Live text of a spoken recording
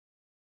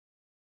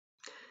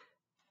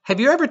Have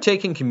you ever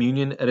taken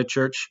communion at a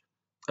church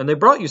and they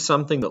brought you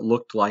something that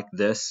looked like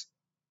this?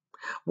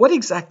 What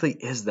exactly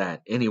is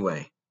that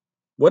anyway?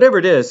 Whatever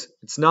it is,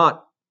 it's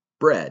not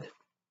bread.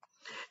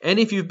 And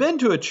if you've been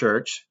to a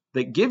church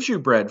that gives you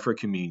bread for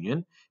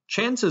communion,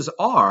 chances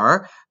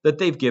are that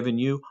they've given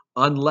you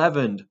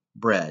unleavened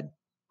bread.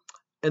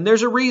 And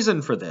there's a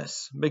reason for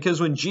this, because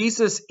when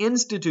Jesus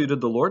instituted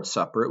the Lord's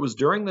Supper, it was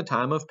during the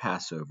time of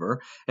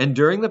Passover, and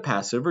during the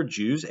Passover,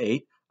 Jews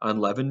ate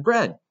unleavened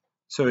bread.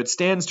 So it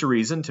stands to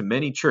reason to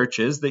many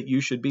churches that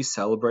you should be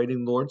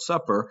celebrating the Lord's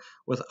Supper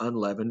with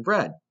unleavened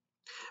bread.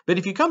 But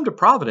if you come to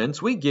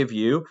Providence, we give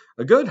you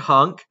a good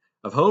hunk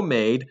of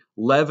homemade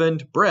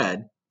leavened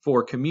bread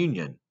for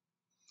communion.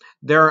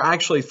 There are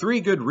actually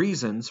three good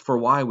reasons for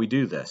why we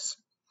do this.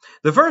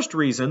 The first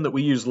reason that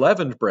we use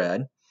leavened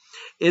bread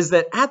is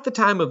that at the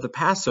time of the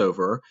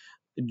Passover,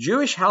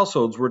 Jewish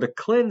households were to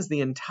cleanse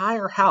the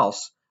entire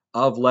house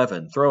of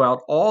leaven, throw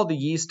out all the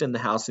yeast in the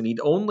house, and eat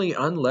only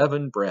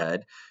unleavened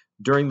bread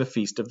during the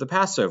feast of the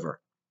Passover.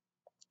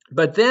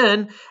 But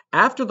then,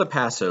 after the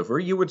Passover,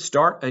 you would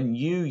start a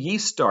new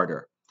yeast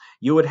starter.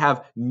 You would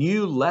have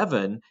new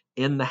leaven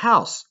in the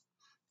house.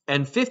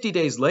 And 50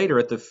 days later,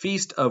 at the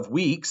Feast of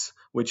Weeks,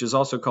 which is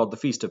also called the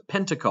Feast of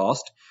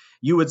Pentecost,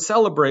 you would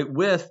celebrate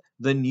with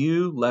the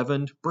new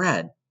leavened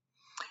bread.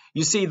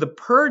 You see, the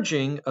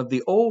purging of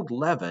the old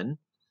leaven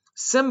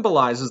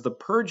symbolizes the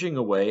purging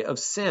away of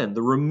sin,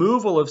 the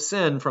removal of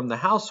sin from the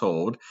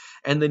household,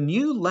 and the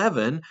new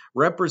leaven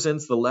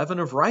represents the leaven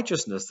of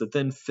righteousness that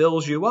then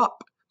fills you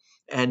up.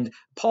 And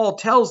Paul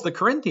tells the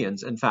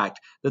Corinthians, in fact,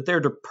 that they're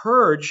to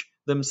purge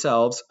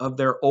themselves of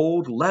their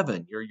old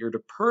leaven. You're to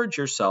purge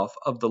yourself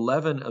of the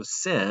leaven of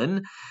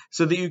sin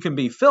so that you can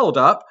be filled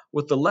up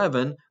with the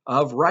leaven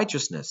of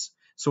righteousness.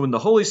 So when the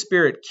Holy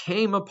Spirit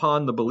came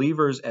upon the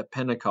believers at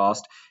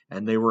Pentecost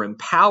and they were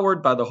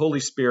empowered by the Holy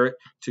Spirit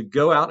to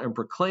go out and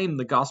proclaim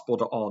the gospel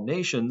to all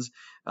nations,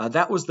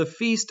 that was the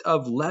Feast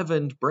of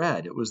Leavened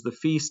Bread. It was the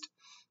feast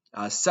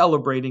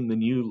celebrating the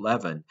new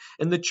leaven.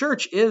 And the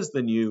church is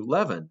the new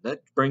leaven. That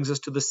brings us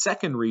to the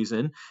second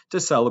reason to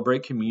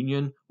celebrate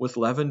communion with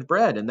leavened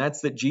bread. And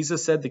that's that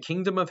Jesus said the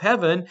kingdom of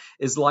heaven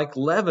is like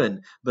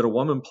leaven that a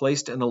woman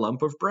placed in a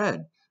lump of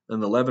bread.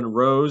 And the leaven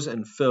rose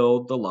and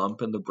filled the lump,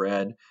 and the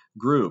bread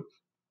grew.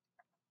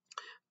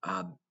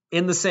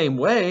 In the same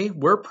way,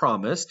 we're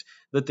promised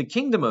that the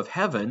kingdom of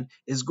heaven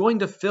is going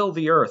to fill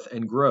the earth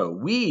and grow.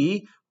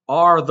 We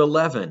are the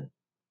leaven.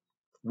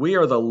 We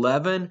are the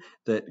leaven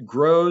that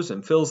grows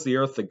and fills the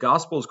earth. The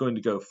gospel is going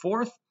to go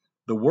forth.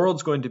 The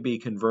world's going to be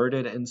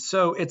converted. And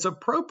so it's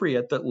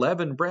appropriate that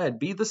leavened bread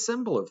be the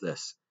symbol of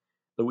this,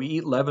 that we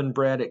eat leavened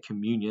bread at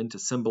communion to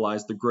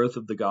symbolize the growth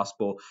of the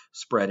gospel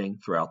spreading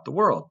throughout the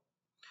world.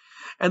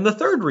 And the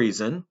third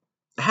reason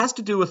has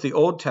to do with the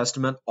Old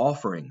Testament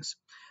offerings.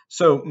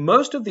 So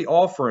most of the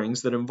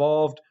offerings that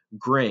involved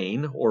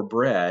grain or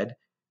bread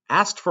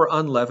asked for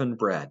unleavened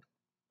bread.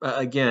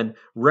 Again,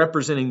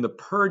 representing the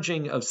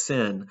purging of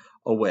sin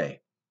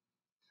away.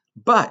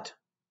 But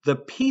the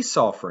peace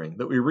offering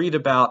that we read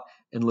about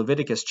in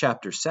Leviticus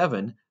chapter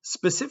 7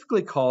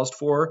 specifically calls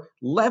for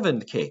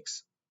leavened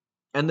cakes.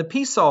 And the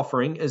peace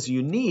offering is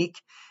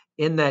unique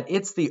in that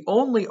it's the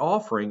only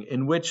offering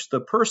in which the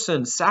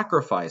person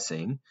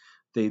sacrificing,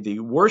 the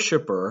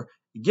worshiper,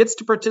 gets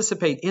to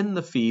participate in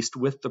the feast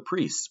with the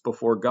priests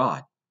before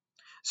God.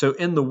 So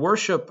in the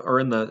worship or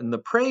in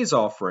the praise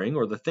offering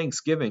or the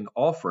thanksgiving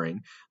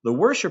offering, the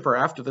worshiper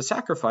after the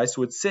sacrifice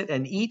would sit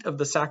and eat of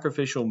the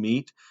sacrificial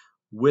meat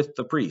with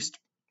the priest.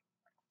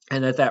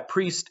 And at that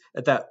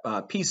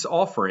peace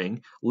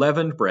offering,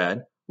 leavened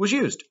bread was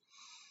used.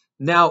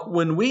 Now,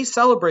 when we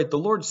celebrate the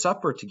Lord's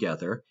Supper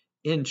together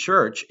in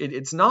church,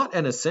 it's not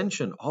an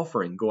ascension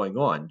offering going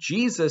on.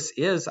 Jesus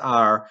is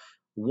our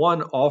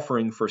one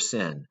offering for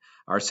sin.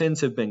 Our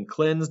sins have been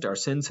cleansed. Our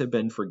sins have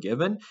been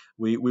forgiven.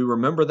 We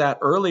remember that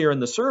earlier in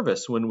the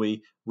service when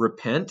we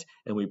repent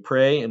and we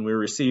pray and we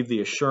receive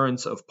the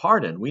assurance of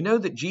pardon. We know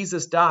that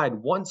Jesus died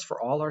once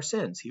for all our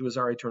sins. He was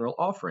our eternal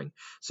offering.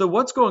 So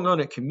what's going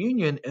on at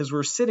communion is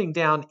we're sitting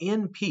down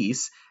in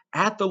peace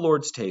at the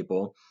Lord's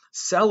table,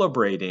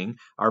 celebrating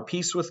our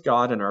peace with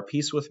God and our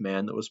peace with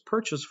man that was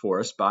purchased for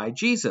us by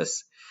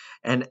Jesus.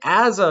 And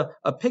as a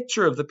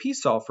picture of the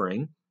peace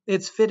offering,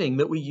 it's fitting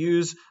that we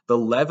use the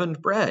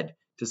leavened bread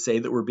to say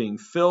that we're being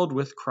filled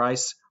with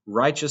Christ's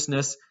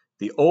righteousness.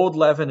 The old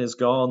leaven is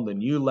gone, the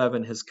new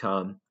leaven has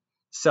come.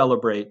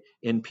 Celebrate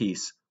in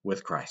peace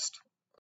with Christ.